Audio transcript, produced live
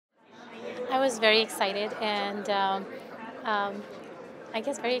I was very excited and um, I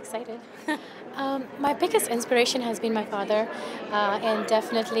guess very excited. My biggest inspiration has been my father, and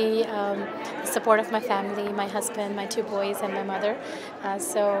definitely the support of my family, my husband, my two boys, and my mother.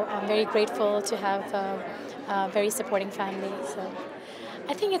 So I'm very grateful to have a very supporting family. So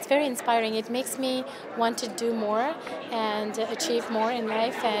I think it's very inspiring. It makes me want to do more and achieve more in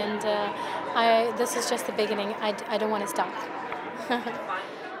life. And this is just the beginning. I don't want to stop.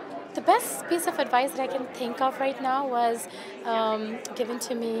 The best piece of advice that I can think of right now was given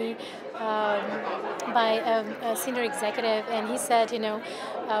to me by a senior executive, and he said,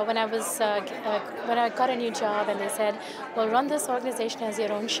 when I got a new job, and they said, "Well, run this organization as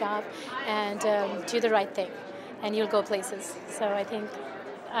your own shop, and do the right thing, and you'll go places." So I think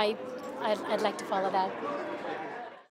I I'd like to follow that.